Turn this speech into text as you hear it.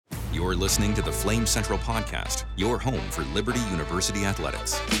You're listening to the Flame Central Podcast, your home for Liberty University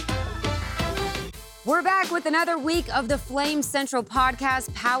athletics. We're back with another week of the Flame Central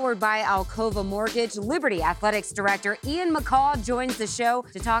Podcast, powered by Alcova Mortgage. Liberty Athletics Director Ian McCaw joins the show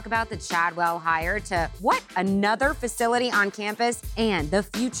to talk about the Chadwell hire to another facility on campus and the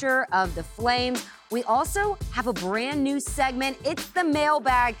future of the Flames. We also have a brand new segment. It's the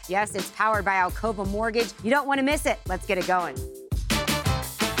mailbag. Yes, it's powered by Alcova Mortgage. You don't want to miss it. Let's get it going.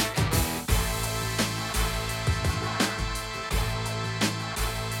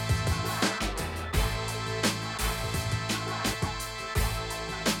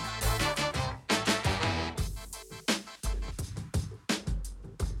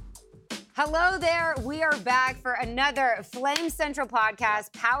 Hello there. We are back for another Flame Central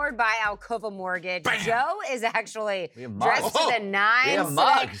Podcast powered by Alcova Mortgage. Bam. Joe is actually dressed to the nines. We have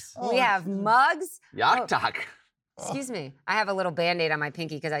mugs. We have mugs. Yak Talk. Excuse me. I have a little Band-Aid on my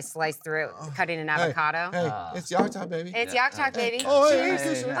pinky because I sliced through it, cutting an avocado. Hey, it's Yak Talk, baby. It's Yak Talk, baby. Oh, Cheers.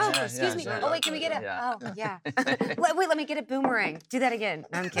 hey, hey, Oh, hey, excuse me. yeah, Oh, wait, can we get it? yeah. Oh, yeah. Wait, let me get a boomerang. Do that again.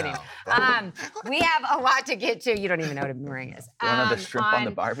 No, I'm kidding. No. We have a lot to get to. You don't even know what a boomerang is. You want the shrimp on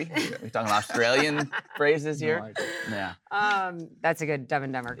the Barbie? We're talking Australian phrases here? No Yeah. That's a good Dumb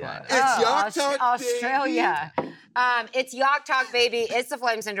and Dumber Yeah. quote. It's Yak Talk, Australia. It's Yak Talk, baby. It's the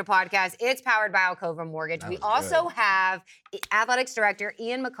Flame Central Podcast. It's powered by Alcova Mortgage. We also have Athletics Director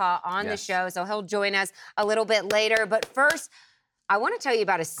Ian McCaw on the show, so he'll join us a little bit later. But first, I want to tell you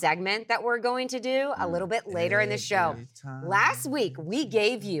about a segment that we're going to do a little bit later in the show. Last week, we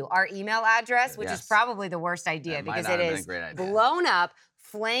gave you our email address, which is probably the worst idea That might because not it have been is a great idea. blown up.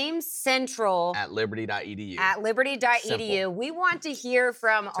 Flame Central At liberty.edu. at liberty.edu. Simple. We want to hear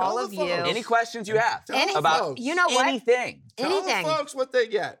from all the of you. folks. Any questions you have Any- about folks. You know what? anything? Tell Anything. the folks what they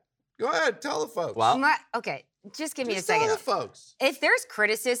get. Go ahead, tell the folks. Well, Okay, just give me Just a second. tell the folks. If there's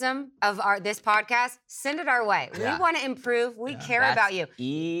criticism of this podcast, send it our way. Yeah. We want to improve. We care that's about you.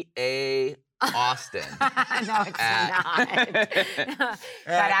 E.A. Austin. No, it's not.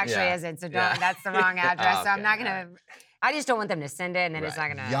 That actually Yeah. isn't. So don't. Yeah. That's the wrong address. Oh, So I'm okay, not gonna. I just don't want them to send it, and then it's not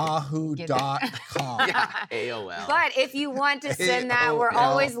Right. gonna. Yahoo.com. Yeah. AOL. But if you want to send that, we're AOL.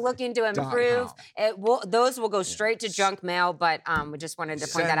 always looking to improve. .com. Those will go straight to junk mail. But we just wanted to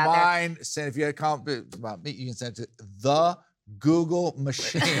point Send that out there. mine. Send if you had a comment about me, you can send it to the Google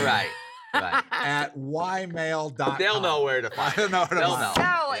machine Right. Right. at ymail.com. They'll know where to find They'll know it. where to They'll find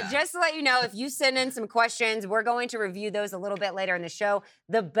know. it. So, Yeah. just to let you know, if you send in some questions, we're going to review those a little bit later in the show.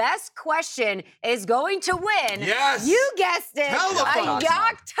 The best question is going to win. Yes. You guessed it. Tell the a folks.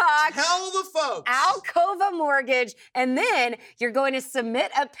 Yak Talk. Tell the folks. Alcova Mortgage. And then you're going to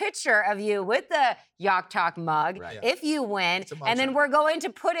submit a picture of you with the Yak Talk mug Right. if you win. It's a mug And then shot. we're going to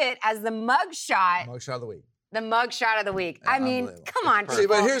put it as the mug shot. Mugshot of the week. The mug shot of the week. I mean, Unbelievable. come on, See,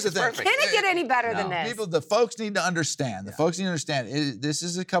 but people. here's the thing. Perfect. Can it get any better than No. this? The folks need to understand. The folks need to understand. This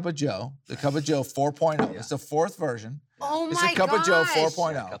is a Cup of Joe. The Cup of Joe 4.0. It's the fourth version. Oh It's my a Cup of Joe gosh.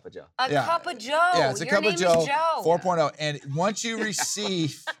 4.0. Cup of Joe. A Yeah. cup of Joe. Yeah, it's a Your Cup name of Joe is Joe. 4.0. And once you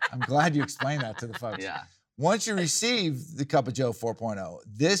receive, I'm glad you explained that to the folks. Yeah. Once you receive the Cup of Joe 4.0,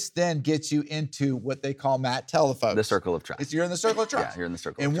 this then gets you into what they call, Matt, tell the folks. The circle of trust. You're in the circle of trust. Yeah, you're in the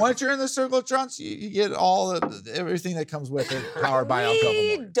circle And of once trust. you're in the circle of trust, you get all everything that comes with it, powered by Alcova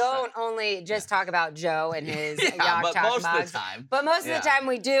We Mortgage. don't only just talk about Joe and his Yeah, Yak but Talk most mugs, of the time. but most of Yeah. the time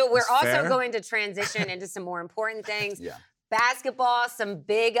we do. We're That's also fair. going to transition into some more important things. Yeah. Basketball, some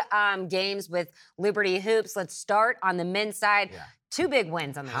big games with Liberty Hoops. Let's start on the men's side. Yeah. 2 big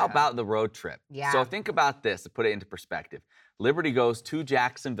wins on the How road. about the road trip? Yeah. So think about this to put it into perspective. Liberty goes to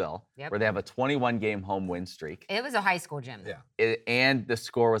Jacksonville, Yep. where they have a 21-game home win streak. It was a high school gym. Yeah. And the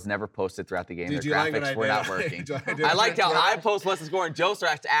score was never posted throughout the game. Did Their you like graphics what I were did? not working. Did I liked how I did? post what's the score and Joe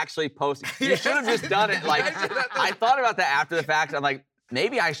Starks actually posted. You Yes. should have just done it. Like I thought about that after the fact. I'm like,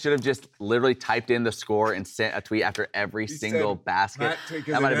 maybe I should have just literally typed in the score and sent a tweet after every You single said, basket. Matt, because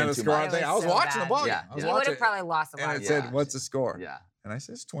That might they have had been a too score on much. thing. I was It was so watching the bad. ball game. Yeah, I was yeah. You would watching have probably lost a lot and of it you. said, Yeah. what's the score? Yeah. And I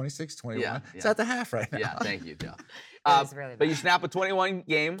said, it's 26-21. Yeah, It's yeah. at the half right now. Yeah, thank you, Joe. was really But you bad. snap a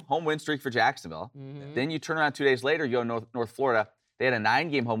 21-game home win streak for Jacksonville. Mhm. Then you turn around 2 days later, you go to North Florida. They had a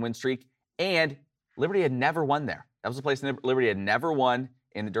 9-game home win streak, and Liberty had never won there. That was a place Liberty had never won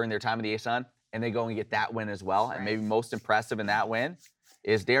during their time in the ASUN, and they go and get that win as well. Right. And maybe most impressive in that win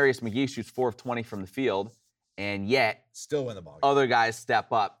is Darius McGee shoots 4 of 20 from the field, and yet Still win the ball game. other guys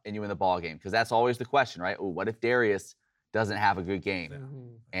step up and you win the ball game. Because that's always the question, right? Oh, what if Darius doesn't have a good game?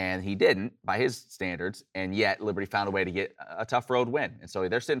 Mhm. And he didn't by his standards, and yet Liberty found a way to get a tough road win. And so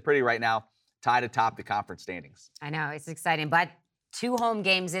they're sitting pretty right now, tied atop the conference standings. I know, it's exciting. But 2 home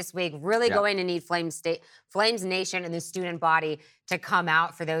games this week. Really going to need Flames Nation and the student body to come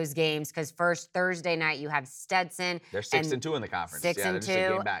out for those games because first Thursday night you have Stetson. They're 6-2 in the conference. 6-2. They're just a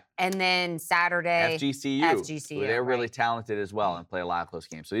game back. And then Saturday, FGCU. They're really talented as well and play a lot of close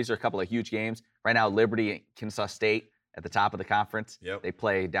games. So these are a couple of huge games. Right now, Liberty, Kennesaw State at the top of the conference. Yep. They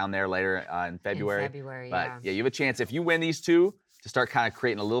play down there later in February. But you have a chance if you win these two to start kind of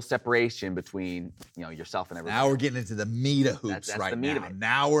creating a little separation between yourself and everybody. Now we're getting into the meat of hoops that's right the meat now. of it.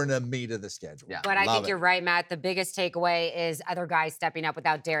 Now we're in the meat of the schedule. Yeah. But I Love think it. you're right, Matt. The biggest takeaway is other guys stepping up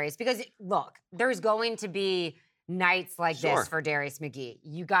without Darius. Because, look, there's going to be nights like this for Darius McGee.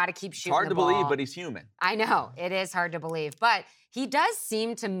 You got to keep shooting It's hard the to believe, ball. but he's human. I know. It is hard to believe. But he does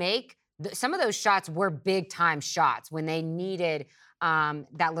seem to make some of those shots were big-time shots when they needed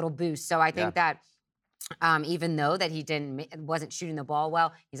that little boost. So I think that even though that he wasn't shooting the ball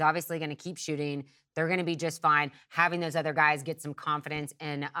well, he's obviously going to keep shooting. They're going to be just fine. Having those other guys get some confidence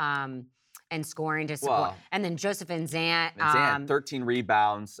and scoring to support. Well, and then Joseph and Zant. 13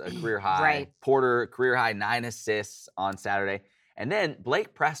 rebounds, a career high. Right. Porter, career high, 9 assists on Saturday. And then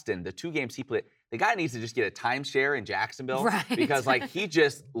Blake Preston, the 2 games he played, the guy needs to just get a timeshare in Jacksonville. Right. Because, he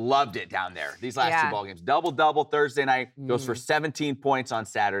just loved it down there these last 2 ball games. Double-double Thursday night, goes for 17 points on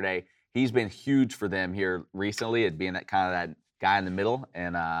Saturday. He's been huge for them here recently at being that guy in the middle.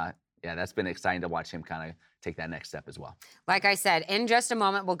 And, that's been exciting to watch him kind of take that next step as well. Like I said, in just a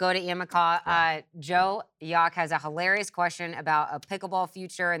moment, we'll go to Ian McCaw. Joe Yock has a hilarious question about a pickleball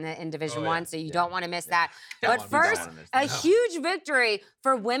future in Division I, so you don't want to miss that. But first, a huge victory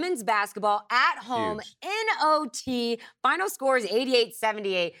for women's basketball at home in OT. Final score is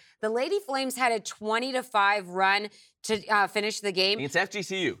 88-78. The Lady Flames had a 20-5 run to finish the game. Against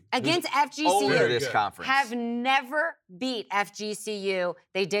FGCU. Against Over FGCU. this conference. Have never beat FGCU.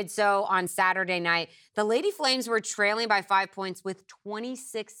 They did so on Saturday night. The Lady Flames were trailing by 5 points with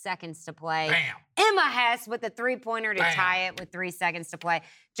 26 seconds to play. Bam. Emma Hess with the 3-pointer to tie it with 3 seconds to play.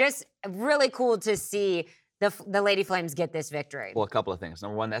 Just really cool to see the Lady Flames get this victory. Well, a couple of things.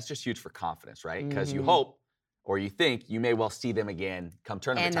 Number one, that's just huge for confidence, right? Because you hope or you think you may well see them again come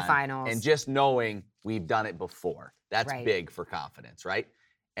tournament time. In the finals. And just knowing we've done it before. That's big for confidence, right?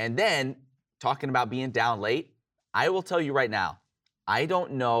 And then talking about being down late, I will tell you right now, I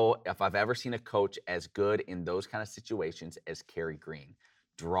don't know if I've ever seen a coach as good in those kind of situations as Kerry Green.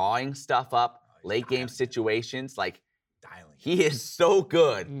 Drawing stuff up, late game situations, he is so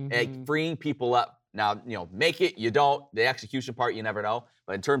good at freeing people up. Now, make it, you don't. The execution part, you never know.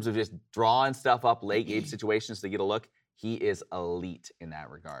 But in terms of just drawing stuff up late game situations to get a look, he is elite in that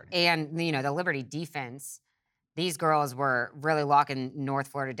regard. And, the Liberty defense, these girls were really locking North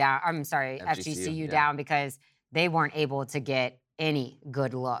Florida down. I'm sorry, FGCU down because they weren't able to get any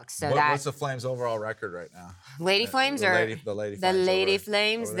good looks. So what's the Flames' overall record right now? Lady Flames the Lady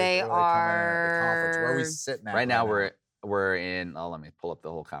Flames. They are. Where are we sitting at? Right now we're in. Oh, let me pull up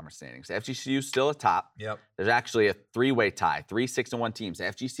the whole conference standings. FGCU still atop. Yep. There's actually a 3-way tie. 3 6-1 teams.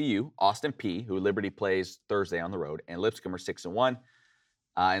 FGCU, Austin P, who Liberty plays Thursday on the road, and Lipscomb are 6-1.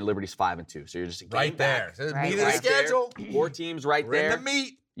 And Liberty's 5-2. So you're just a game right back. there. Meat of the schedule. 4 teams right We're there. in the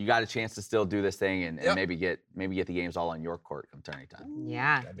meat. You got a chance to still do this thing and maybe get the games all on your court come tourney time.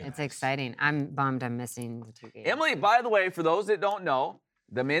 Yeah, it's exciting. I'm bummed I'm missing the 2 games. Emily, by the way, for those that don't know,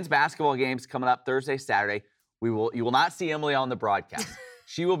 the men's basketball games coming up Thursday, Saturday. You will not see Emily on the broadcast.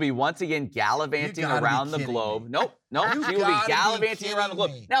 She will be once again gallivanting around the globe. Nope. She will be gallivanting around the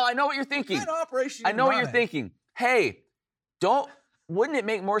globe. Now I know what you're thinking. I know what you're thinking. Hey, wouldn't it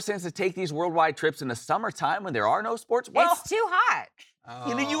make more sense to take these worldwide trips in the summertime when there are no sports? Well, it's too hot.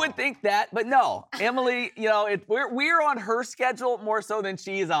 You would think that, but no. Emily, we're on her schedule more so than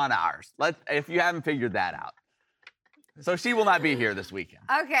she is on ours. If you haven't figured that out. So she will not be here this weekend.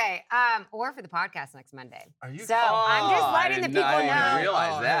 Okay, or for the podcast next Monday. Are you? So I'm just letting the people know. I didn't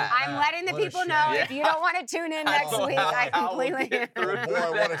realize that. I'm letting the people know if you don't want to tune in next week. I completely.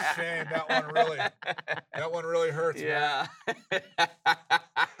 Boy, what a shame. That one really hurts. Yeah.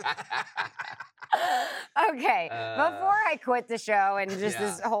 Okay, before I quit the show and just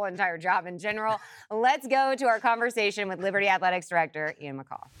this whole entire job in general, let's go to our conversation with Liberty Athletics Director Ian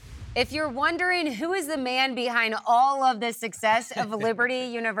McCaw. If you're wondering who is the man behind all of the success of Liberty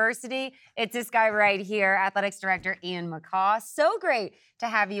University, it's this guy right here, Athletics Director Ian McCaw. So great to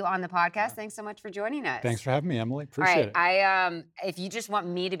have you on the podcast. Thanks so much for joining us. Thanks for having me, Emily. Appreciate it. If you just want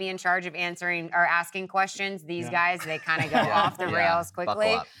me to be in charge of answering or asking questions, these guys, they kind of go off the rails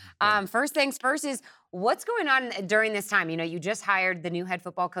quickly. Buckle up. First things first is, What's going on during this time? You know, you just hired the new head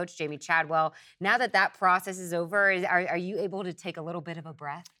football coach, Jamey Chadwell. Now that process is over, are you able to take a little bit of a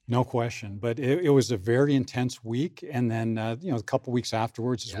breath? No question, but it was a very intense week, and then a couple weeks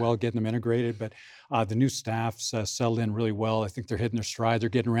afterwards as well, getting them integrated. But the new staff's settled in really well. I think they're hitting their stride. They're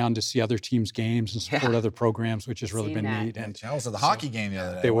getting around to see other teams' games and support other programs, which has really been neat. And Chadwell's at the hockey game the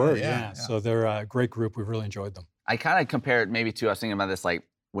other day. They were, yeah. So they're a great group. We've really enjoyed them. I kind of compare it maybe to, I was thinking about this, like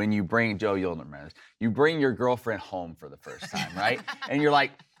when you bring, Joe, you'll remember this, you bring your girlfriend home for the first time, right? And you're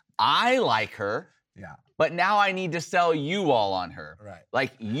like, I like her. Yeah. But now I need to sell you all on her. Right.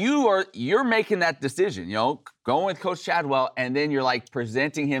 Like you're making that decision, going with Coach Chadwell, and then you're like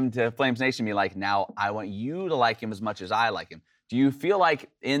presenting him to Flames Nation, be like, now I want you to like him as much as I like him. Do you feel like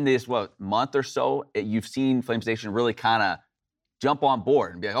in this month or so, you've seen Flames Nation really kind of jump on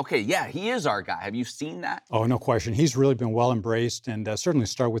board and be like, okay, yeah, he is our guy. Have you seen that? Oh, no question. He's really been well embraced, and certainly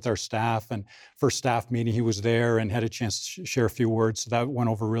start with our staff. And first staff meeting, he was there and had a chance to share a few words, so that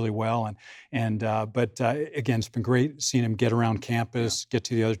went over really well. But again, it's been great seeing him get around campus, get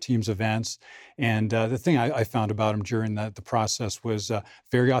to the other teams' events. And the thing I found about him during the process was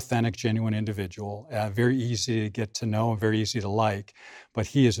very authentic, genuine individual, very easy to get to know and very easy to like. But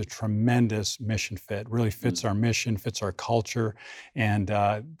he is a tremendous mission fit, really fits our mission, fits our culture. And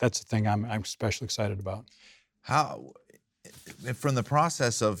that's the thing I'm especially excited about. How, from the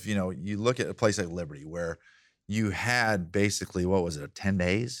process of, you look at a place like Liberty where you had basically, 10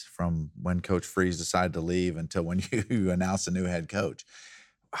 days from when Coach Freeze decided to leave until when you announced a new head coach.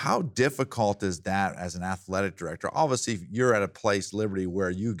 How difficult is that as an athletic director? Obviously, you're at a place, Liberty, where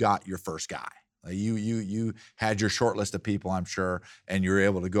you got your first guy. You had your short list of people, I'm sure, and you were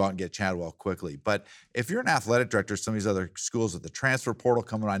able to go out and get Chadwell quickly. But if you're an athletic director, some of these other schools with the transfer portal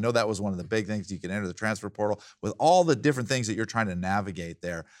coming, I know that was one of the big things. You can enter the transfer portal with all the different things that you're trying to navigate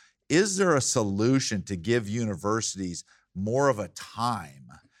there. Is there a solution to give universities more of a time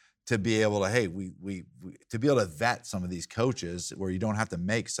to be able to, to be able to vet some of these coaches where you don't have to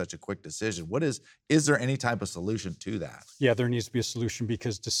make such a quick decision? Is there any type of solution to that? Yeah, there needs to be a solution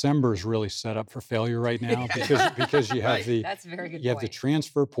because December is really set up for failure right now because you have That's a very good you have the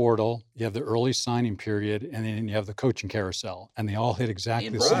transfer portal, you have the early signing period, and then you have the coaching carousel, and they all hit exactly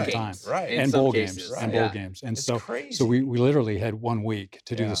the same time. Right. And bowl games. And bowl games. And so we literally had 1 week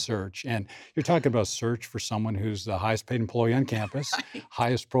to do the search. And you're talking about search for someone who's the highest paid employee on campus,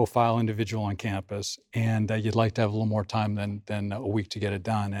 highest profile individual on campus, and you'd like to have a little more time than a week to get it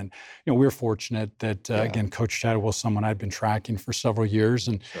done. And we're fortunate that again, Coach Chadwell was someone I'd been tracking for several years,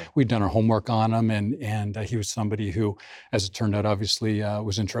 and we'd done our homework on him, and he was somebody who, as it turned out, obviously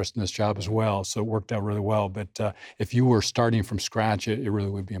was interested in this job as well. So it worked out really well. But if you were starting from scratch, it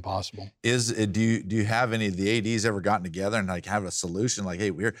really would be impossible. Do you have any of the ADs ever gotten together and have a solution? Like,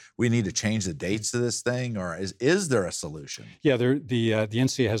 hey, we need to change the dates to this thing, or is there a solution? Yeah, the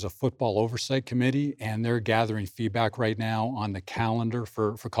NCAA has a football oversight committee, and they're gathering feedback right now on the calendar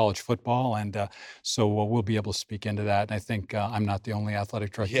for college football, and so we'll be able to speak into that. And I think I'm not the only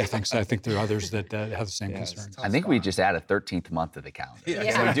athletic director who thinks. I think there are others that have the same concerns. I think we just add a 13th month to the calendar.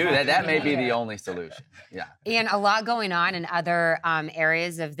 So we do that. That may be the only solution. Yeah. And a lot going on in other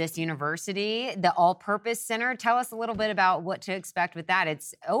areas of this university. The All-Purpose Center. Tell us a little bit about what to expect with that.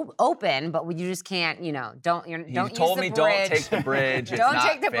 It's open, but you just can't. Don't use the bridge. Don't take the bridge. Don't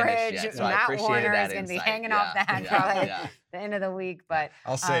take the bridge. Yet, so Matt Warner is going to be hanging off that probably the end of the week. But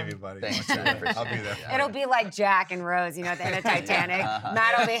I'll save you, buddy. Thanks, I'll be there. It'll be like Jack and Rose, at the end of Titanic.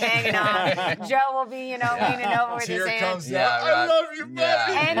 Matt will be hanging off. Joe will be, leaning over with his hand. Comes I love you,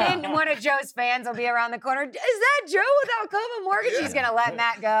 buddy. And then one of Joe's fans will be around the corner. Is that Joe with Alcova Mortgage? He's going to let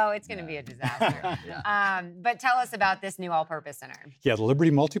Matt go. It's going to be a disaster. But tell us about this new All-Purpose Center. Yeah, the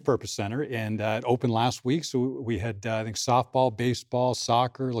Liberty Multipurpose Center, and it opened last week. So we had, I think, softball, baseball,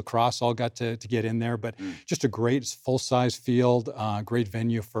 soccer, lacrosse all got to get in there. But just a great full-size field, great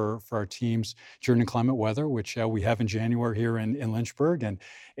venue for our teams during inclement weather, which we have in January here in Lynchburg,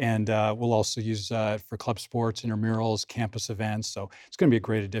 and we'll also use for club sports, intramurals, campus events. So it's going to be a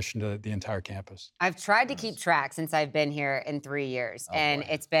great addition to the entire campus. I've tried to keep track since I've been here in 3 years, and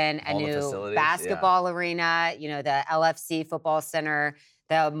it's been a new basketball arena, the LFC football center,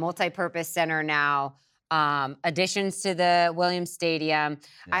 the multi-purpose center now. Additions to the Williams Stadium.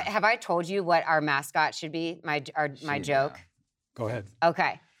 Have I told you what our mascot should be? My joke. Go ahead.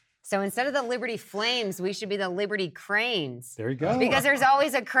 Okay. So instead of the Liberty Flames, we should be the Liberty Cranes. There you go. Because there's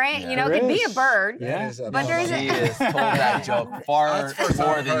always a crane. It could be a bird. Yeah. But there's She has told that joke far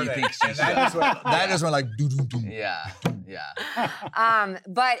more than you think she should. That just went like doo doo doo. Yeah. Yeah.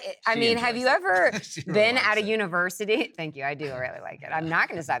 But I mean, have you ever been at a university? Thank you. I do really like it. I'm not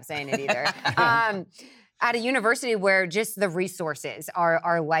going to stop saying it either. At a university where just the resources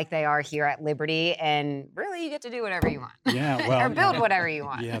are like they are here at Liberty, and really you get to do whatever you want. Yeah, well, or build whatever you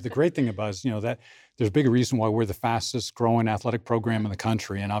want. Yeah, the great thing about it is, that there's a big reason why we're the fastest growing athletic program in the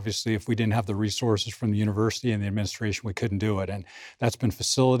country. And obviously, if we didn't have the resources from the university and the administration, we couldn't do it. And that's been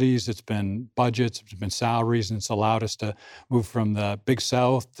facilities, it's been budgets, it's been salaries, and it's allowed us to move from the Big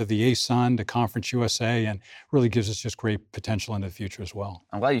South to the ASUN to Conference USA, and really gives us just great potential in the future as well.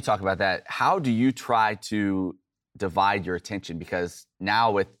 I'm glad you talk about that. How do you try to divide your attention? Because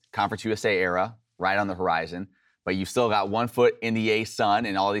now with Conference USA era right on the horizon, but you've still got one foot in the ASUN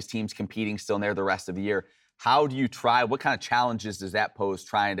and all these teams competing still in there the rest of the year. How do you try? What kind of challenges does that pose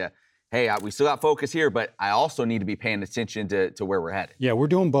trying to, hey, we still got focus here, but I also need to be paying attention to where we're headed? Yeah, we're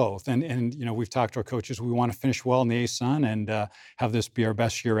doing both. And we've talked to our coaches. We want to finish well in the ASUN and have this be our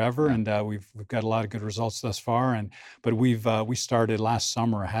best year ever. And we've got a lot of good results thus far. But we started last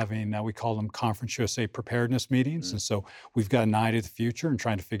summer having, we call them Conference USA preparedness meetings. Mm-hmm. And so we've got an eye to the future and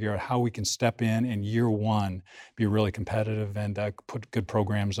trying to figure out how we can step in year one, be really competitive and put good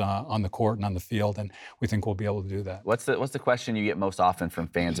programs on the court and on the field. And we think we'll be able to do that. What's the question you get most often from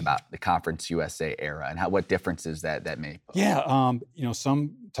fans about the Conference USA era and what differences that may pose? Yeah,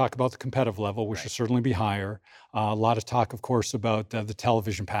 some talk about the competitive level, which should certainly be higher. A lot of talk, of course, about the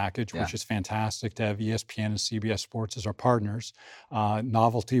television package, which is fantastic to have ESPN and CBS Sports as our partners.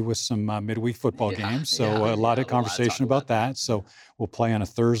 Novelty with some midweek football games, so a lot of conversation about that. So we'll play on a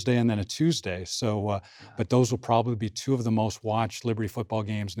Thursday and then a Tuesday. So, but those will probably be two of the most watched Liberty football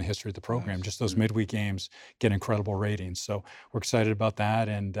games in the history of the program. Just those midweek games get incredible ratings. So we're excited about that,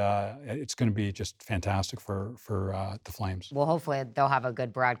 and it's going to be just fantastic for the Flames. Well, hopefully they'll have a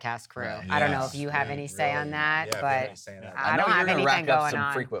good broadcast crew. Right. I don't know if you have any say on that, but I don't have anything rack up going some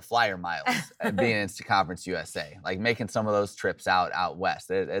on. frequent flyer miles being into Conference USA, like making some of those trips out west.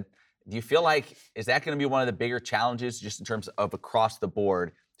 Do you feel like, is that going to be one of the bigger challenges just in terms of across the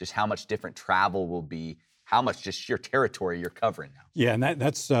board, just how much different travel will be, how much just sheer territory you're covering now? Yeah, and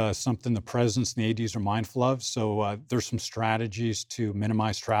that's something the presidents and the ADs are mindful of. So there's some strategies to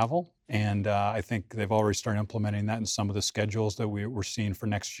minimize travel. And I think they've already started implementing that in some of the schedules that we're seeing for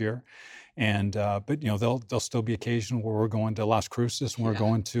next year. And but there'll still be occasion where we're going to Las Cruces and we're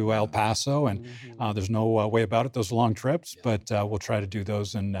going to El Paso, and there's no way about it. Those are long trips, but we'll try to do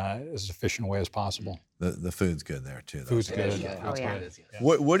those in as efficient a way as possible. The food's good there too. Food's good.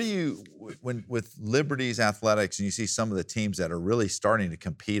 What do you, when with Liberty's athletics, and you see some of the teams that are really starting to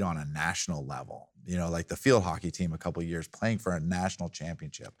compete on a national level? Like the field hockey team a couple of years playing for a national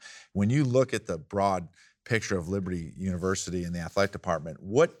championship. When you look at the broad picture of Liberty University and the athletic department,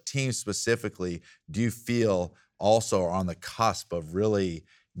 what teams specifically do you feel also are on the cusp of really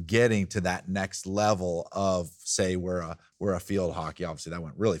getting to that next level of, say, where a field hockey, obviously that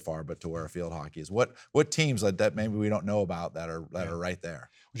went really far, but to where a field hockey is? What teams like that maybe we don't know about that are right there?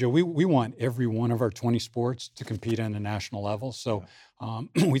 Joe, we want every one of our 20 sports to compete on a national level. So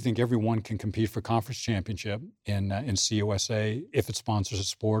we think everyone can compete for conference championship in CUSA if it sponsors a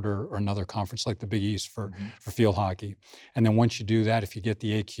sport or another conference like the Big East for field hockey. And then once you do that, if you get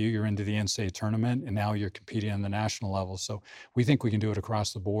the AQ, you're into the NCAA tournament, and now you're competing on the national level. So we think we can do it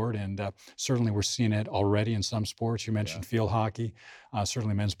across the board, and certainly we're seeing it already in some sports. You mentioned field hockey.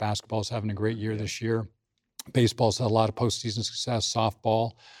 Certainly men's basketball is having a great year this year. Baseball's had a lot of postseason success,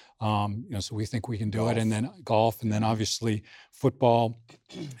 softball. So we think we can do it, and then golf, and then obviously football.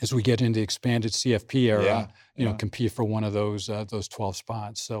 As we get into the expanded CFP era, compete for one of those 12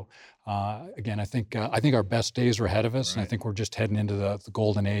 spots. So again, I think our best days are ahead of us, and I think we're just heading into the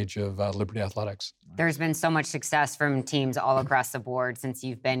golden age of Liberty athletics. There's been so much success from teams all across the board since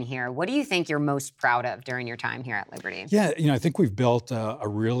you've been here. What do you think you're most proud of during your time here at Liberty? Yeah, I think we've built a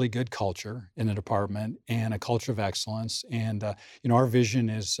really good culture in the department and a culture of excellence. And our vision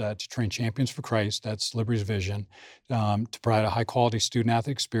is to train champions for Christ. That's Liberty's vision. To provide a high-quality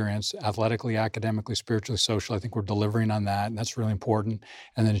student-athlete experience, athletically, academically, spiritually, socially. I think we're delivering on that, and that's really important.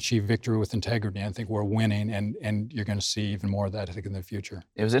 And then achieve victory with integrity. I think we're winning, and you're going to see even more of that, I think, in the future.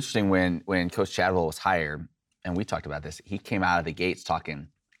 It was interesting when Coach Chadwell was hired, and we talked about this, he came out of the gates talking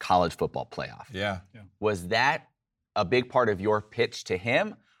college football playoff. Yeah. Was that a big part of your pitch to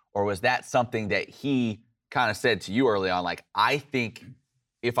him, or was that something that he kind of said to you early on, like, I think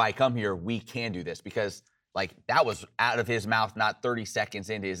if I come here, we can do this? Because, like, that was out of his mouth not 30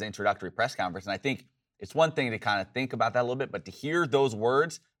 seconds into his introductory press conference. And I think it's one thing to kind of think about that a little bit, but to hear those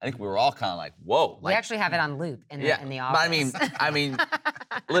words, I think we were all kind of like, whoa. We actually have it on loop in the office. But I mean,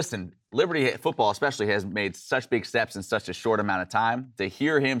 listen, Liberty football especially has made such big steps in such a short amount of time. To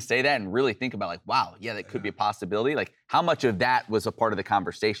hear him say that and really think about like, wow, yeah, that could be a possibility. Like, how much of that was a part of the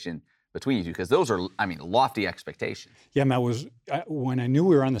conversation between you two? Because those are, I mean, lofty expectations. Yeah, Matt, when I knew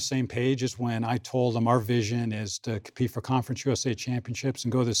we were on the same page is when I told him our vision is to compete for Conference USA championships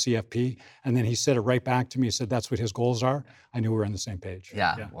and go to the CFP. And then he said it right back to me. He said that's what his goals are. I knew we were on the same page.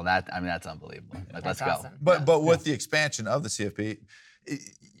 Yeah. Well, that's unbelievable. Let's go. Awesome. But with the expansion of the CFP,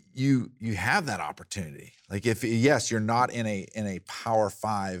 you have that opportunity. Like yes, you're not in a Power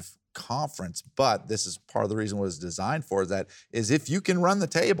 5 conference, but this is part of the reason what it's designed for is if you can run the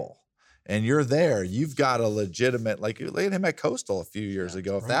table and you're there, you've got a legitimate, like look at him at Coastal a few years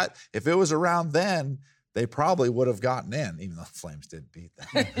ago. If it was around then, they probably would have gotten in, even though the Flames did beat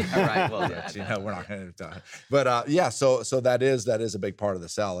them. Right. Well, we're not going to talk. But so that is a big part of the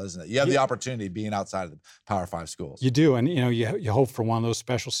sell, isn't it? You have the opportunity being outside of the Power 5 schools. You do, and you hope for one of those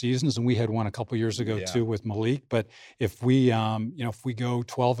special seasons, and we had one a couple years ago too with Malik. But if we go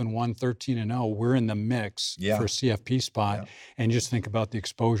 12-1, 13-0, we're in the mix for a CFP spot, and just think about the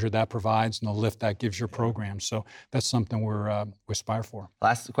exposure that provides and the lift that gives your program. So that's something we aspire for.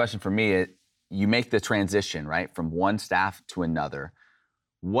 Last question for me. You make the transition, right, from one staff to another.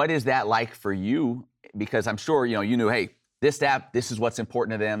 What is that like for you? Because I'm sure, you knew, hey, this staff, this is what's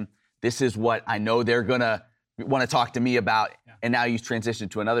important to them. This is what I know they're going to want to talk to me about. Yeah. And now you transition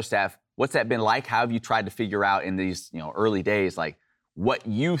to another staff. What's that been like? How have you tried to figure out in these, early days, like what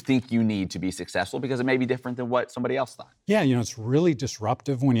you think you need to be successful? Because it may be different than what somebody else thought. Yeah, it's really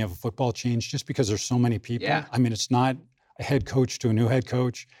disruptive when you have a football change just because there's so many people. Yeah. I mean, it's not a head coach to a new head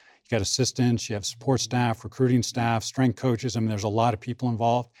coach. You got assistants, you have support staff, recruiting staff, strength coaches. I mean, there's a lot of people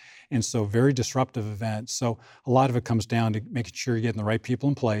involved. And so very disruptive event. So a lot of it comes down to making sure you're getting the right people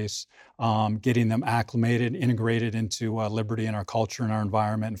in place, getting them acclimated, integrated into Liberty and our culture and our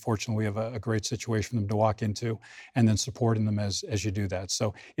environment. And fortunately, we have a great situation for them to walk into, and then supporting them as you do that.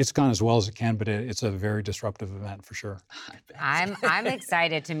 So it's gone as well as it can, but it's a very disruptive event for sure. I'm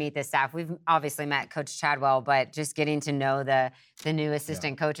excited to meet the staff. We've obviously met Coach Chadwell, but just getting to know the new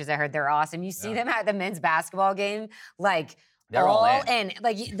assistant coaches, I heard they're awesome. You see them at the men's basketball game, like, they're all in.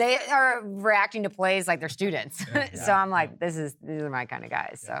 Like they are reacting to plays like they're students. So I'm like, these are my kind of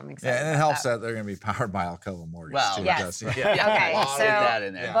guys. So I'm excited. Yeah, and it helps that they're going to be powered by Alcoa Mortgage. Well, too. Yes. Okay, so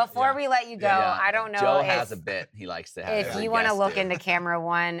in there. Before we let you go, I don't know Joe has a bit he likes to have. If you want to look into camera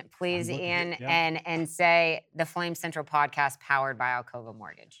one, please, Ian, and say the Flame Central podcast powered by Alcoa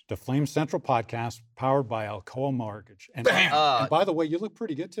Mortgage. The Flame Central podcast powered by Alcoa Mortgage. And by the way, you look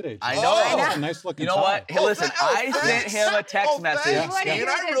pretty good today, Joe. I know. That's a nice looking. You know what? Hey, listen, I sent him a text message. And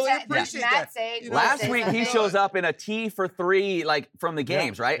I really appreciate that. Last week he shows up in a tee for 3, like from the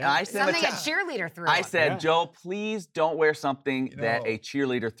games, right? And I sent something a cheerleader threw. I said, Joe, please don't wear something that a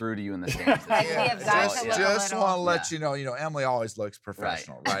cheerleader threw to you in the stands. Just want to let you know, Emily always looks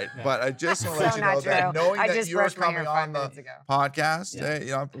professional, right? But I just want to let you know that knowing that you're coming on the podcast,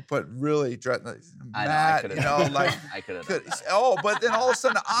 I put really Matt, I could have. Oh, but then all of a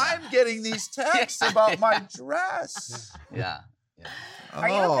sudden I'm getting these texts about my dress. Yeah. Are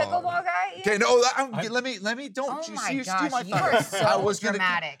you a pickleball guy? Okay, no. Let me. Don't you see? Oh my gosh, you are so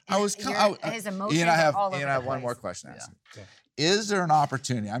dramatic. His emotions Ian, are all over Ian, I have one more question to ask. Is there an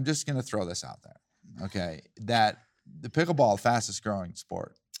opportunity? I'm just going to throw this out there. Okay, that the pickleball, fastest growing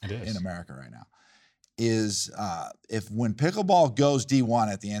sport in America right now, is when pickleball goes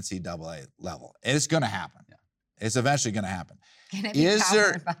D1 at the NCAA level, it's going to happen. Yeah. It's eventually going to happen.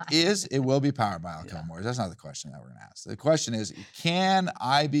 It will be powered by Alcoa Mortgage. That's not the question that we're going to ask. The question is, can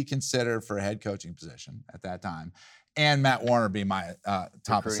I be considered for a head coaching position at that time? And Matt Warner be my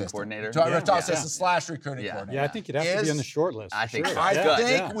top assistant. Coordinator? Top assistant / recruiting coordinator. Yeah, I think you'd have to be on the short list. I think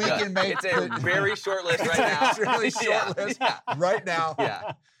we can make it's a very short list right now. It's really short list right now.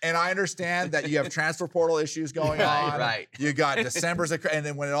 Yeah. And I understand that you have transfer portal issues going on. Right. You got December's, and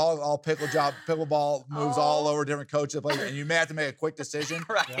then when it all pickleball moves all over different coaches, and you may have to make a quick decision.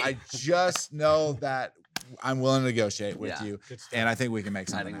 Right. I just know that I'm willing to negotiate with you, and I think we can make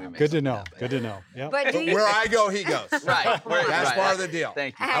something happen. Good to know. Good to know. Yeah. But where I go, he goes. Right. That's part of the deal.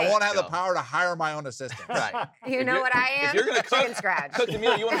 Thank you. I want to have the power to hire my own assistant. Right. You know what I am? If you're going to chicken scratch. cook the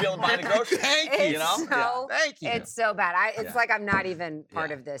meal, you want to be able to buy the groceries. Thank you. Thank you. It's so bad. It's like I'm not even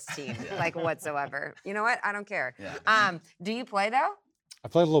part of this team, like whatsoever. You know what? I don't care. Yeah. Do you play though? I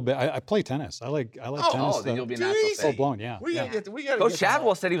played a little bit. I play tennis. I like tennis. Oh, then you'll be a natural fit. Full blown, yeah. We gotta Coach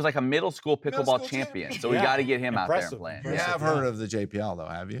Shadwell said he was like a middle school pickleball champion, so we got to get him out there and playing. You have heard of the JPL though,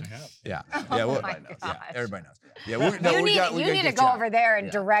 have you? Yeah. Everybody knows. Yeah, everybody knows. Yeah, you need to go over there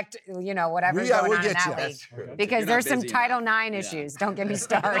and direct, whatever's going on in that league. Because there's some Title IX issues. Don't get me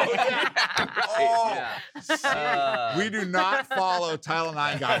started. We do not follow Title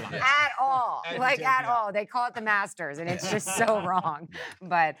IX guidelines. At all. At all. They call it the Masters, and it's just so wrong.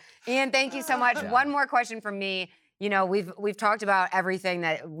 But Ian, thank you so much. One more question from me. We've talked about everything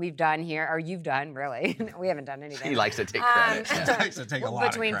that we've done here, or you've done, really. We haven't done anything. He likes to take credit. He likes to take a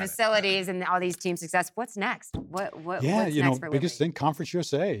lot between of credit. Facilities and all these team success. What's next? What's Yeah, next for biggest Liberty? thing, Conference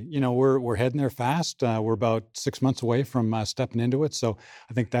USA. We're heading there fast. We're about 6 months away from stepping into it. So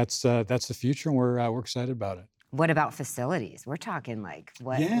I think that's the future, and we're excited about it. What about facilities? We're talking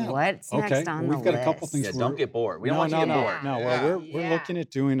what's Okay. next on the We've got list? a couple things. Yeah, don't get bored. We don't want you to get bored. No. Well, we're looking at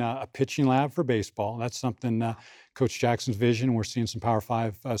doing a pitching lab for baseball. That's something Coach Jackson's vision. We're seeing some Power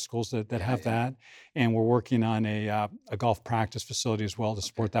 5 schools that have that, and we're working on a golf practice facility as well to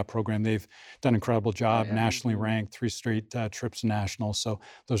support that program. They've done an incredible job, nationally ranked, 3 straight trips to nationals. So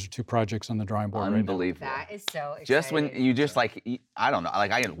those are 2 projects on the drawing board right now. Unbelievable. That is so exciting. Just when you just I don't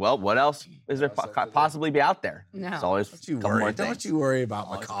know, what else is there possibly be out there? No. It's always Don't you worry about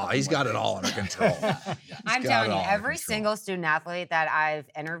McCall. He's got it all under control. I'm telling you, every single student athlete that I've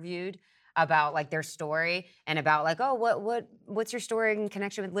interviewed about their story and about what's your story in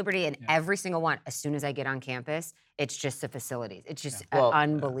connection with Liberty, and every single one, as soon as I get on campus, it's just the facilities. It's just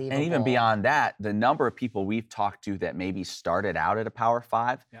unbelievable. And even beyond that, the number of people we've talked to that maybe started out at a Power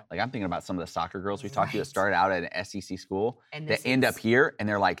 5, I'm thinking about some of the soccer girls we talked to that started out at an SEC school that end up here, and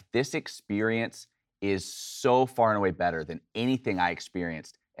they're like, this experience is so far and away better than anything I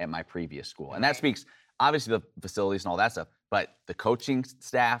experienced at my previous school. And that speaks, obviously, the facilities and all that stuff, but the coaching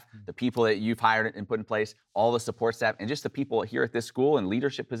staff, the people that you've hired and put in place, all the support staff, and just the people here at this school in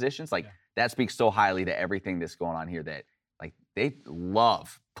leadership positions, that speaks so highly to everything that's going on here that they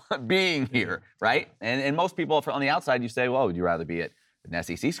love being here, right? And most people on the outside, you say, well, would you rather be at an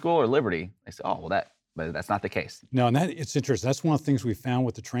SEC school or Liberty? They say, but that's not the case. No, and it's interesting. That's one of the things we found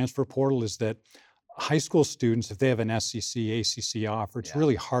with the transfer portal is that high school students, if they have an SEC, ACC offer, it's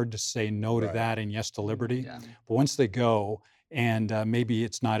really hard to say no to that and yes to Liberty. Yeah. But once they go and maybe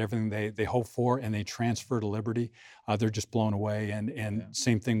it's not everything they hope for and they transfer to Liberty, they're just blown away. And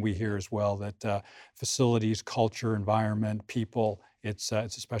same thing we hear as well, that facilities, culture, environment, people, it's a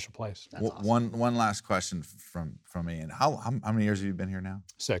special place. Awesome. One last question from me. And how many years have you been here now?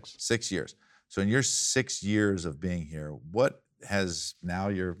 6. 6 years. So in your 6 years of being here, what has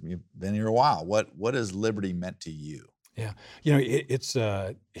you've been here a while? What has Liberty meant to you? Yeah,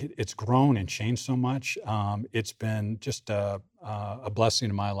 it's grown and changed so much. It's been just a blessing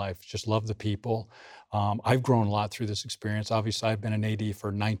in my life. Just love the people. I've grown a lot through this experience. Obviously, I've been an AD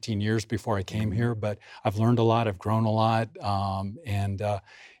for 19 years before I came here, but I've learned a lot. I've grown a lot, and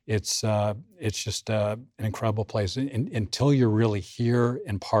it's just an incredible place. Until you're really here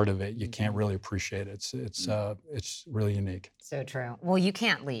and part of it, you can't really appreciate it. It's really unique. So true. Well, you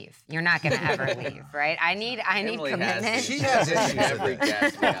can't leave. You're not going to ever leave, right? I need commitment. She has issues with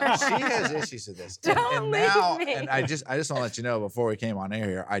this. She has issues with this. Don't leave me. And I just want to let you know before we came on air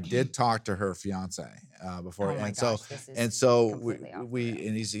here, I did talk to her fiance before, he's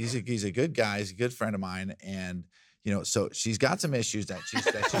a good guy. He's a good friend of mine, and so she's got some issues that she's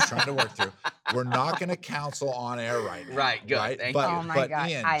trying to work through. We're not going to counsel on air right now. Right, good. Right? Thank you. Oh my God,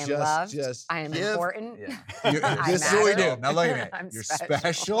 Ian, I am loved. I am important. This is what we do. Now look at me. You're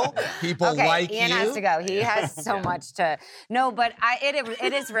special. People like Ian you. has to go. He has so much to. No, but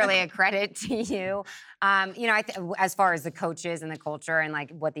it is really a credit to you. As far as the coaches and the culture and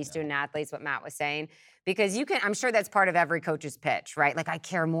what these student athletes, what Matt was saying. Because I'm sure that's part of every coach's pitch, right? I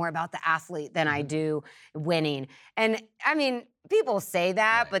care more about the athlete than I do winning. And I mean, people say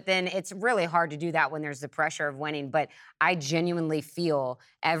that, but then it's really hard to do that when there's the pressure of winning. But I genuinely feel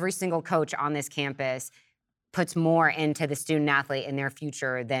every single coach on this campus puts more into the student athlete and their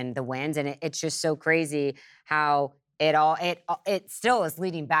future than the wins. And it's just so crazy how it still is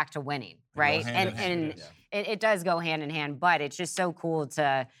leading back to winning, right? It does go hand in hand, but it's just so cool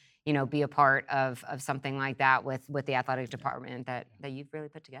to be a part of something like that with the athletic department that you've really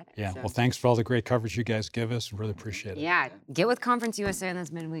put together. Yeah, well, thanks for all the great coverage you guys give us. Really appreciate it. Yeah, get with Conference USA in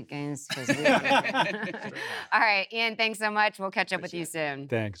those midweek games. All right, Ian, thanks so much. We'll catch up with you soon.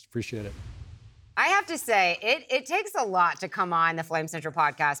 Thanks, appreciate it. I have to say, it takes a lot to come on the Flame Central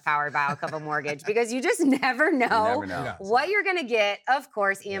podcast powered by Alcova Mortgage because you just never know what you're going to get. Of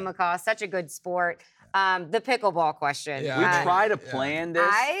course, Ian McCaw, such a good sport. The pickleball question. We try to plan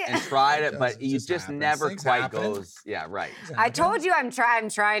this and tried it, but you just never quite goes. Yeah, right. I told you I'm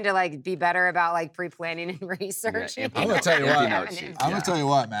trying to like be better about like pre-planning and researching. I'm gonna tell you what. I'm gonna tell you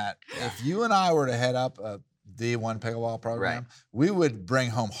what, Matt. If you and I were to head up a D1 pickleball program, we would bring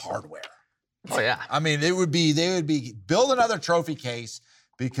home hardware. Oh yeah. I mean, they would be build another trophy case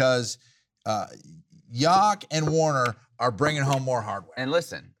because Yock and Warner are bringing home more hardware. And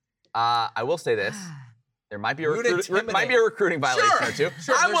listen, I will say this. There might be a recruiting violation or two.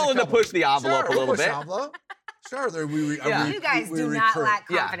 Sure, I'm willing to push the envelope a little bit. Sure, you guys do not lack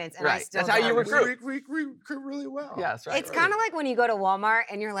confidence, and I still that's how you recruit. We recruit really well. Yeah, that's right. It's kind of like when you go to Walmart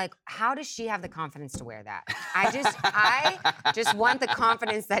and you're like, how does she have the confidence to wear that? I just want the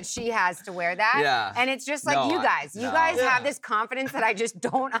confidence that she has to wear that. Yeah. And it's just like you guys have this confidence that I just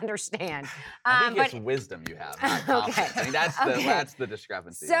don't understand. I think it's wisdom you have, not confidence. I mean, that's the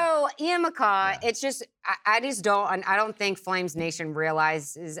discrepancy. So Ian McCaw, it's just I don't think Flames Nation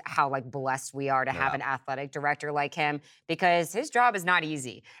realizes how like blessed we are to have an athletic director like him, because his job is not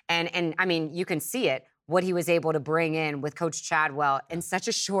easy. And I mean, you can see it, what he was able to bring in with Coach Chadwell in such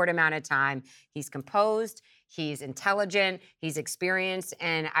a short amount of time. He's composed, he's intelligent, he's experienced,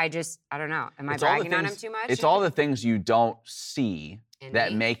 and I don't know. Am I bragging on him too much? It's all the things you don't see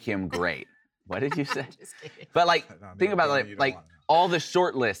that make him great. What did you say? Just kidding. But like, think about like all the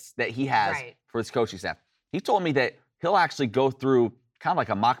short lists that he has for his coaching staff. He told me that he'll actually go through kind of like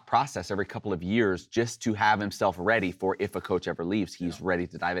a mock process every couple of years just to have himself ready for if a coach ever leaves, he's ready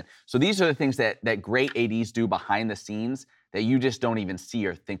to dive in. So these are the things that great ADs do behind the scenes that you just don't even see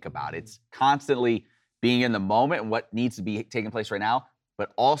or think about. It's constantly being in the moment and what needs to be taking place right now,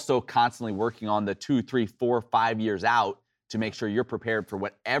 but also constantly working on the 2, 3, 4, 5 years out to make sure you're prepared for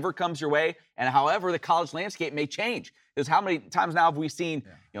whatever comes your way and however the college landscape may change. Because how many times now have we seen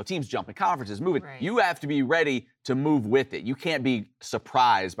teams jumping conferences, moving? Right. You have to be ready to move with it. You can't be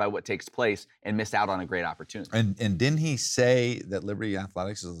surprised by what takes place and miss out on a great opportunity. And didn't he say that Liberty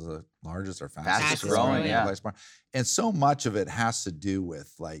Athletics is the largest or fastest growing? Yeah. And so much of it has to do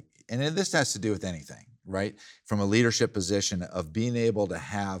with and this has to do with anything, right? From a leadership position of being able to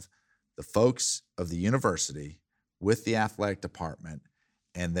have the folks of the university with the athletic department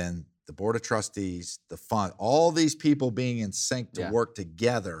and then the board of trustees, the fund, all these people being in sync to work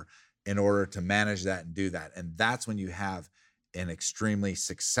together in order to manage that and do that. And that's when you have an extremely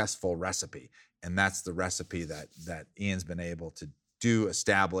successful recipe. And that's the recipe that Ian's been able to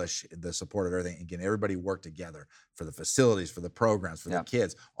establish the support of everything and get everybody work together for the facilities, for the programs, for the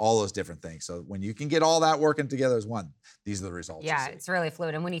kids, all those different things. So when you can get all that working together as one, these are the results. Yeah, it's really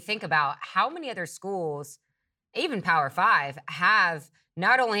fluid. And when you think about how many other schools, even Power 5, have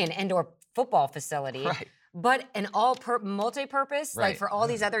not only an indoor football facility, but an multi-purpose, like for all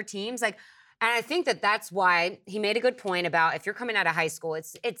these other teams. And I think that's why he made a good point about if you're coming out of high school,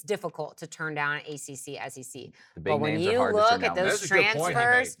 it's difficult to turn down ACC, SEC. But when you look at those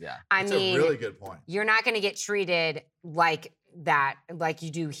transfers, I mean, a really good point. You're not going to get treated like that, like you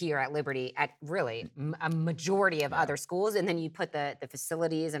do here at Liberty, at really a majority of other schools. And then you put the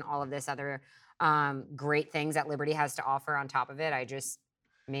facilities and all of this other great things that Liberty has to offer on top of it.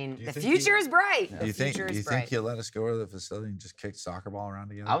 I mean, the future is bright. Do you think he'll let us go to the facility and just kick the soccer ball around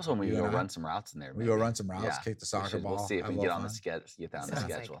together? I was hoping we could go run some routes in there. We go run some routes, kick the soccer ball. We'll see if we can get on the schedule. Get down the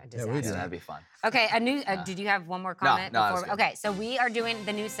schedule. That'd be fun. Okay, did you have one more comment? No. Okay, so we are doing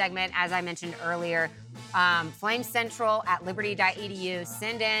the new segment, as I mentioned earlier. Flames Central at liberty.edu.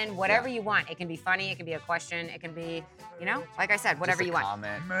 Send in whatever you want. It can be funny. It can be a question. It can be, like I said, whatever you want.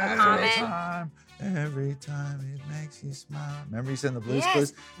 A comment. Every time it makes you smile. Remember you said in the Blues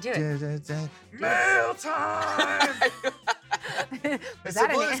Clues? Do it. Mail time! Was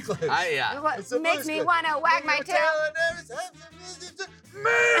that Blues Clues. It makes me want to wag my tail.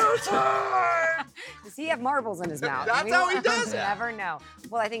 Mail time! Does he have marbles in his mouth? That's how he does it. Never know.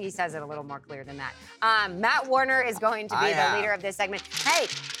 Well, I think he says it a little more clear than that. Matt Warner is going to be the leader of this segment. Hey,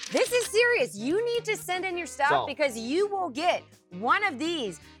 this is serious. You need to send in your stuff because you will get one of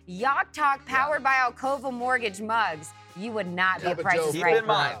these Yacht Talk powered by Alcova Mortgage mugs. You would not be a Price is Right. Keep in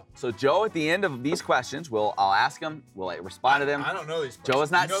mind. So Joe, at the end of these questions, I'll ask him. We'll respond to them. I don't know these questions. Joe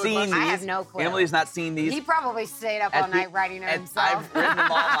has not seen these. I have no clue. Emily's not seen these. He probably stayed up all night writing them himself. I've written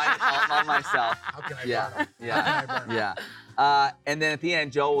them all myself. How can I burn them? Yeah. And then at the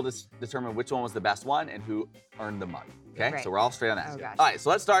end, Joe will just determine which one was the best one and who earned the mug. Okay? Right. So we're all straight on that. Oh, gosh. All right, so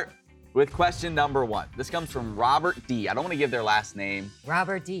let's start with question number 1. This comes from Robert D. I don't want to give their last name.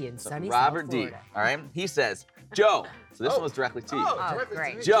 Robert D. in sunny Robert South D. Florida. All right. He says, Joe. So this one was directly to you. Oh,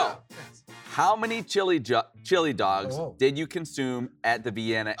 great. Joe, How many chili dogs did you consume at the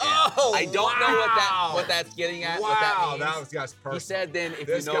Vienna Inn? I don't know what that's getting at. What that means. That was personal. He said, then if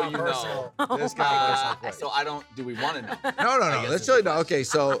you know, you know. This got personal. So I don't. Do we want to know? No. That's chili dog. Okay,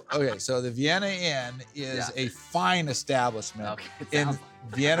 so the Vienna Inn is a fine establishment in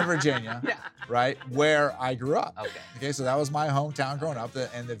Vienna, Virginia, right, where I grew up. Okay, so that was my hometown growing up,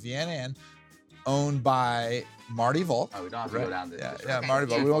 and the Vienna Inn, owned by Marty Volk. Oh, we don't have to go down this. Marty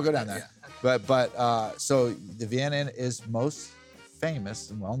Volk. We won't go down there. But so the Vienna Inn is most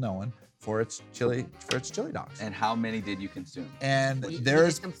famous and well known for its chili dogs. And how many did you consume? And you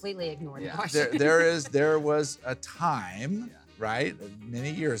there's just completely ignored the question. there was a time, right,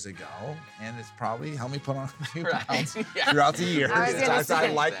 many years ago, and it's probably helped me put on a few pounds throughout the years. I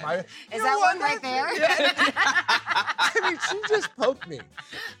like my. Is that one right there? I mean, she just poked me.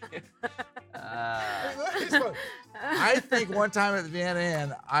 I think one time at the Vienna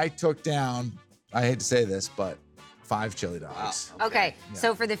Inn, I took down, I hate to say this, but 5 chili dogs. Wow. Okay,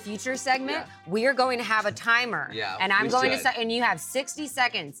 so for the future segment, we are going to have a timer. And I'm going to, and you have 60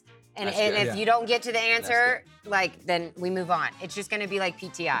 seconds. And if you don't get to the answer, then we move on. It's just going to be like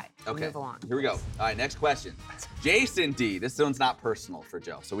PTI. Okay. Move along. Here we go. All right, next question. Jason D. This one's not personal for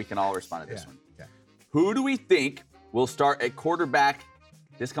Joe, so we can all respond to this one. Okay. Who do we think will start at quarterback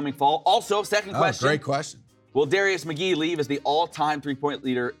this coming fall? Also, second question. Great question. Will Darius McGee leave as the all-time three-point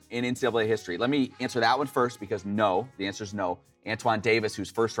leader in NCAA history? Let me answer that one first because no. The answer is no. Antoine Davis, who's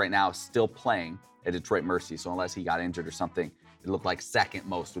first right now, is still playing at Detroit Mercy. So unless he got injured or something, it looked like second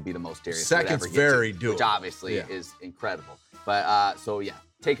most would be the most Darius would ever get very to, doable. which obviously is incredible. But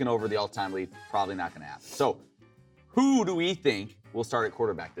taking over the all-time lead, probably not going to happen. So who do we think will start at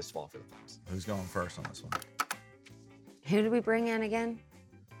quarterback this fall for the Flames? Who's going first on this one? Who did we bring in again?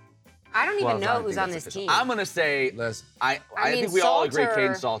 I don't even know who's on this team. I'm going to say, I think we all agree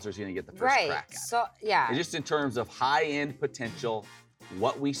Caden Salter's going to get the first crack at it. So, yeah. Just in terms of high-end potential,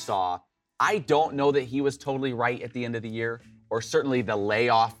 what we saw, I don't know that he was totally right at the end of the year, or certainly the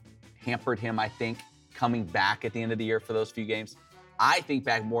layoff hampered him, I think, coming back at the end of the year for those few games. I think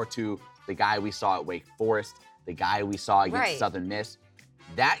back more to the guy we saw at Wake Forest, the guy we saw against Southern Miss.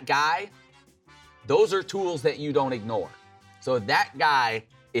 That guy, those are tools that you don't ignore. So that guy,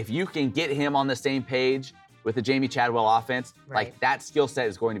 if you can get him on the same page with the Jamie Chadwell offense, like that skill set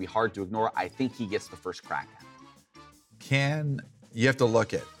is going to be hard to ignore. I think he gets the first crack at it. You have to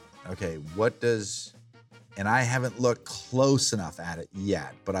look at, and I haven't looked close enough at it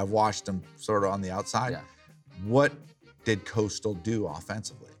yet, but I've watched him sort of on the outside. What did Coastal do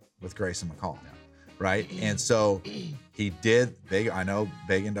offensively with Grayson McCall? Right? And so he did big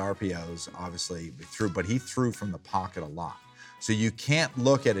into RPOs, obviously, but he threw from the pocket a lot. So you can't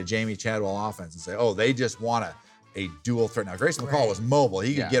look at a Jamie Chadwell offense and say, oh, they just want a dual threat. Now, Grayson McCall was mobile.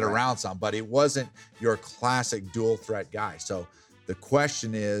 He could get around some, but he wasn't your classic dual threat guy. So the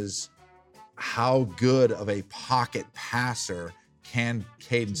question is, how good of a pocket passer can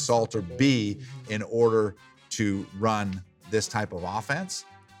Caden Salter be in order to run this type of offense?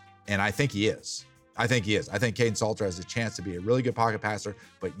 And I think he is. I think Caden Salter has a chance to be a really good pocket passer,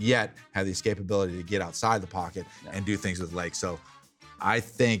 but yet have the escapability to get outside the pocket and do things with legs. So I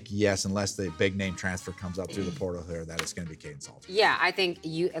think, yes, unless the big name transfer comes up through the portal here, that it's going to be Caden Salter. Yeah, I think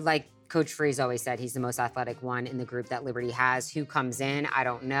like Coach Freeze always said, he's the most athletic one in the group that Liberty has. Who comes in, I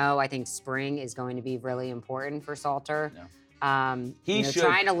don't know. I think spring is going to be really important for Salter. Trying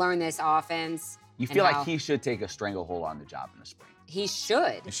to learn this offense. You feel like he should take a stranglehold on the job in the spring. He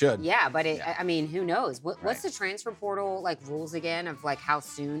should. He should. Yeah, but I mean, who knows? What's the transfer portal rules again of how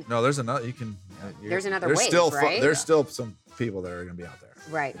soon? No, there's another. You can. There's another wave, right? There's still some people that are going to be out there.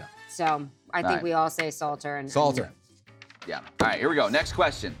 Right. Yeah. So I think we all say Salter and Salter. Yeah. All right. Here we go. Next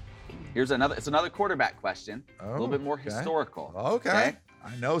question. It's another quarterback question. A little bit more historical. Okay.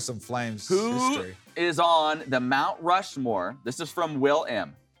 I know some Flames Who history. is on the Mount Rushmore? This is from Will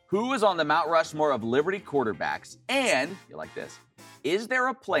M. Who is on the Mount Rushmore of Liberty quarterbacks? And, you like this, is there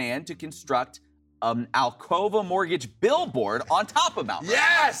a plan to construct an Alcova Mortgage billboard on top of Mount Rushmore?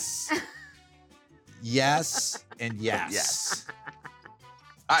 Yes! Yes and yes.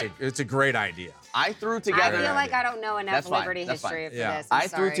 It's a great idea. I threw together... I feel like I don't know enough Liberty history for this. I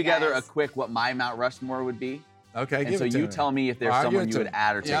threw together a quick what my Mount Rushmore would be. Okay, and so you tell me if there's someone you would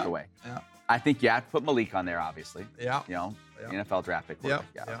add or take away. Yeah. I think you have to put Malik on there, obviously. Yeah. NFL draft pick. Yeah.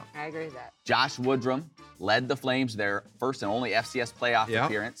 I agree with that. Josh Woodrum led the Flames their first and only FCS playoff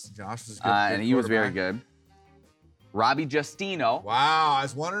appearance. Josh was good. And he was very good. Robbie Justino. Wow, I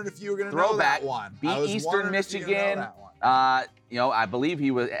was wondering if you were going to know that one. Beat Eastern Michigan. I believe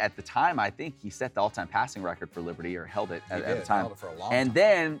he was, at the time, I think he set the all-time passing record for Liberty, or held it at the time. Held it for a long and time.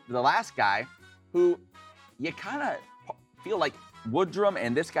 then the last guy, who you kind of feel like Woodrum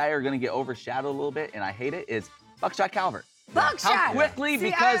and this guy are going to get overshadowed a little bit, and I hate it, is Buckshot Calvert. Buckshot. How quickly,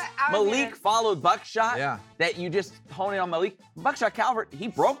 because Malik followed Buckshot, that you just hone in on Malik. Buckshot Calvert, he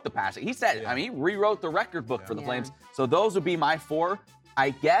broke the passing. He said, he rewrote the record book for the Flames. So those would be my 4. I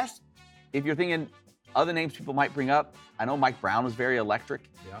guess if you're thinking other names people might bring up, I know Mike Brown was very electric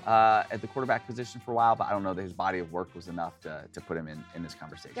at the quarterback position for a while, but I don't know that his body of work was enough to put him in this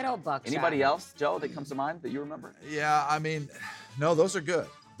conversation. Good old Buckshot. Anybody else, Joe, that comes to mind that you remember? Yeah, I mean, no, those are good.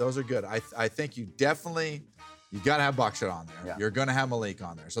 Those are good. I think you definitely, you got to have Buckshot on there. Yeah. You're going to have Malik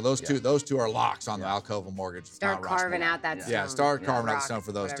on there. So those two are locks on the Alcova Mortgage. Start carving out that stone. Yeah, start carving out the stone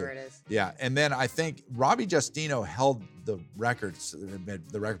for those two. It is. Yeah, and then I think Robbie Justino held the record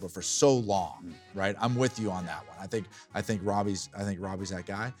book for so long, right? I'm with you on that one. I think Robbie's that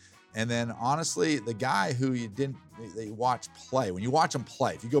guy. And then honestly, the guy who you watch play, when you watch him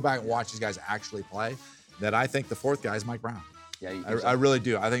play, if you go back and watch these guys actually play, that I think the 4th guy is Mike Brown. Yeah, I really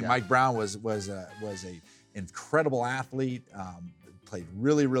do. I think Mike Brown was a incredible athlete, played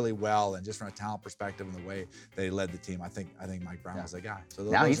really, really well, and just from a talent perspective and the way that he led the team, I think Mike Brown was a guy. So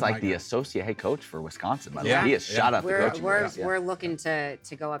now he's like the associate head coach for Wisconsin. By the way, he has shot up the coaching ranks. We're looking to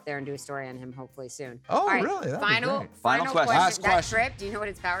go up there and do a story on him hopefully soon. Oh, all right, really? Final question. Last question. That trip, do you know what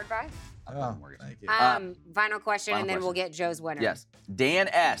it's powered by? Oh, thank you. Final question, and then we'll get Joe's winner. Yes. Dan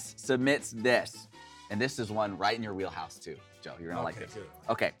S. submits this, and this is one right in your wheelhouse too, Joe. You're gonna like this. Good.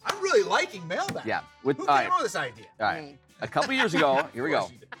 Okay. I'm really liking mailbag. Yeah. Who came up with this idea? All right. A couple years ago, here we go.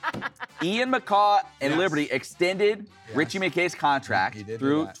 Ian McCaw and Liberty extended Richie McKay's contract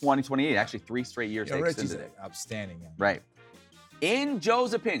through 2028. Actually, 3 straight years they extended it. Outstanding. Right. In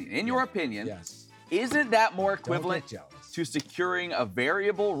Joe's opinion, in your opinion, isn't that more equivalent to securing a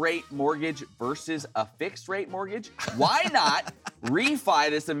variable rate mortgage versus a fixed rate mortgage? Why not refi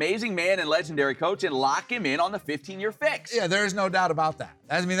this amazing man and legendary coach and lock him in on the 15-year fix? Yeah, there's no doubt about that.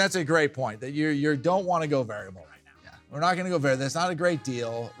 I mean, that's a great point, that you don't want to go variable right now. Yeah. We're not going to go variable. That's not a great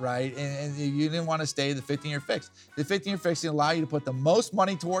deal, right? And you didn't want to stay the 15-year fix. The 15-year fix can allow you to put the most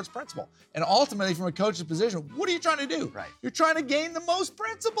money towards principal. And ultimately, from a coach's position, what are you trying to do? Right. You're trying to gain the most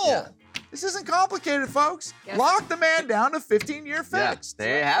principal. Yeah. This isn't complicated, folks. Lock the man down to 15-year fix. Yeah,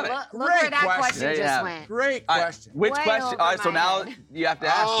 there you have it. Look where that question just went. Great question. Which question? All right, so now you have to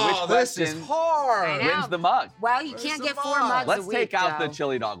ask which question this is hard. wins the mug. Well, you can't get 4 mugs Let's a week, take out Joe. the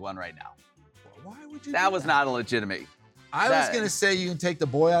chili dog one right now. Why would you That was not a legitimate. I was going to say you can take the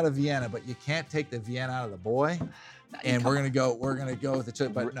boy out of Vienna, but you can't take the Vienna out of the boy. And we're gonna go with the chili.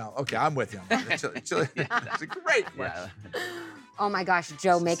 But no, okay, I'm with you on that. The chili. It's a great question. Oh my gosh,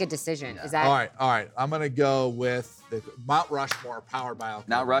 Joe, make a decision. Is that all right? I'm gonna go with the Mount Rushmore powered by Alcoa.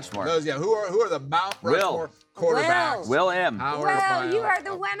 Mount Rushmore. Those, who are the Mount Rushmore quarterbacks? Will M. Well, you are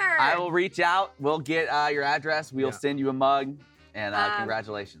the winner. I will reach out. We'll get your address. We'll send you a mug, and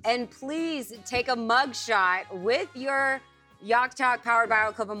congratulations. And please take a mug shot with your Yacht Talk powered by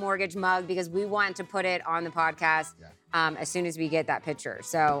Alcoa Mortgage mug, because we want to put it on the podcast as soon as we get that picture.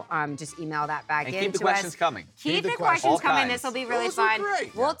 So just email that back in to us. Keep the questions coming. Keep the questions coming. This will be really fun.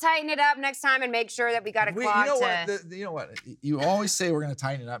 We'll tighten it up next time and make sure that we got a clock You know what? You always say we're going to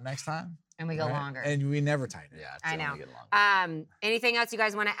tighten it up next time. And we go longer. And we never tighten it. Yeah, I know. Anything else you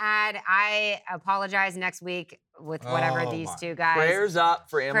guys want to add? I apologize next week with whatever these two guys. Prayers up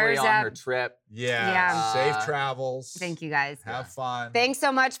for Emily on her trip. Yeah. Safe travels. Thank you guys. Have fun. Thanks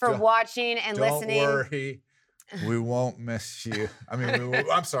so much for watching and listening. Don't worry. We won't miss you. I mean,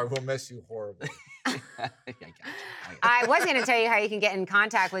 I'm sorry, we'll miss you horribly. I was going to tell you how you can get in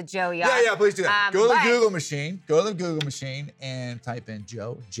contact with Joe Yacht. Yeah, please do that. Go to the Google machine. Go to the Google machine and type in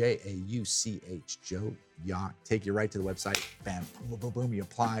Joe, Jauch, Joe Yacht. Take you right to the website. Bam, boom, boom, boom. You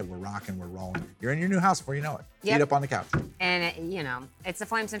apply. We're rocking. We're rolling. You're in your new house before you know it. Feet up on the couch. And, it's the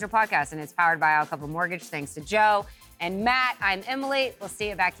Flame Central podcast, and it's powered by Alcoa Mortgage. Thanks to Joe and Matt. I'm Emily. We'll see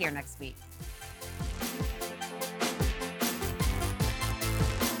you back here next week.